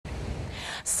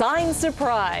Sign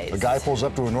surprise. A guy pulls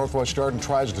up to a Northwest yard and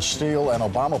tries to steal an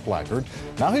Obama placard.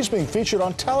 Now he's being featured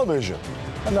on television.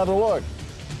 Another look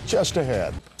just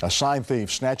ahead. A sign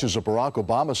thief snatches a Barack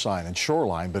Obama sign in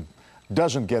Shoreline, but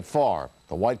doesn't get far.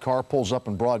 The white car pulls up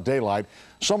in broad daylight.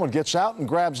 Someone gets out and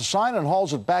grabs the sign and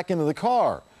hauls it back into the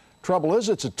car. Trouble is,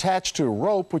 it's attached to a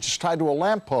rope which is tied to a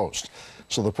lamppost.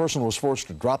 So the person was forced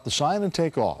to drop the sign and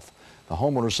take off. The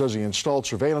homeowner says he installed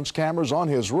surveillance cameras on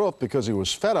his roof because he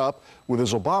was fed up with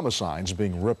his Obama signs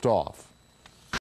being ripped off.